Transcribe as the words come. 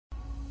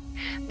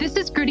This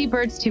is Gritty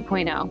Birds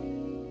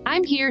 2.0.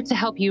 I'm here to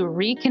help you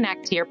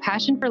reconnect to your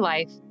passion for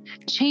life,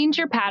 change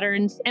your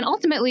patterns, and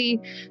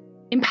ultimately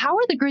empower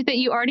the grit that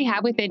you already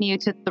have within you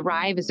to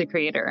thrive as a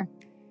creator.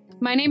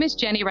 My name is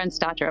Jeni Wren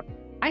Stottrup.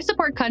 I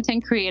support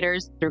content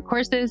creators through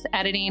courses,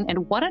 editing,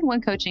 and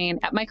one-on-one coaching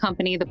at my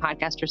company, the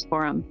Podcasters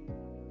Forum.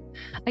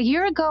 A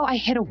year ago, I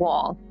hit a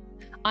wall.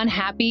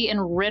 Unhappy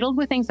and riddled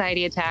with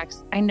anxiety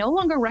attacks, I no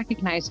longer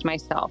recognized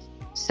myself.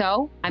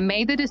 So I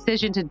made the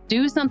decision to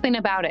do something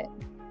about it.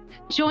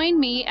 Join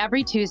me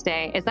every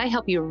Tuesday as I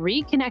help you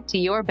reconnect to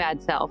your bad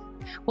self.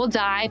 We'll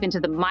dive into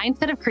the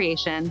mindset of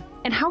creation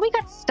and how we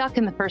got stuck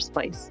in the first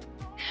place.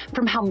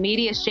 From how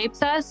media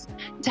shapes us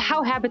to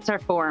how habits are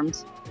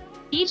formed.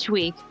 Each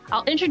week,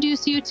 I'll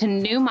introduce you to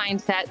new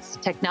mindsets,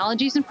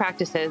 technologies, and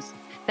practices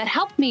that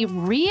help me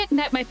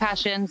reignite my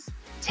passions,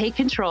 take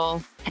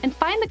control, and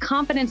find the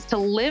confidence to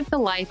live the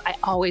life I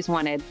always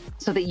wanted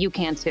so that you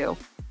can too.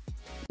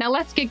 Now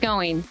let's get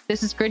going.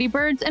 This is Gritty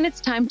Birds, and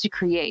it's time to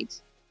create.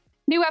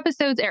 New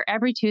episodes air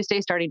every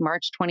Tuesday starting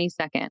March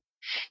 22nd.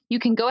 You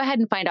can go ahead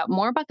and find out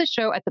more about the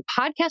show at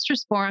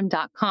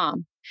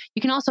thepodcastersforum.com.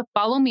 You can also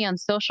follow me on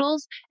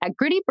socials at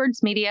Gritty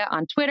Birds Media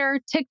on Twitter,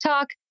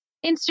 TikTok,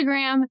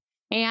 Instagram,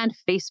 and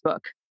Facebook.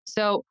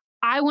 So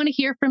I want to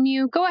hear from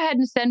you. Go ahead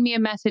and send me a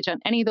message on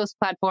any of those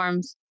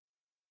platforms.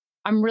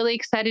 I'm really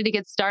excited to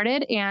get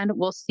started, and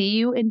we'll see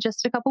you in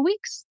just a couple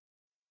weeks.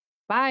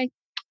 Bye.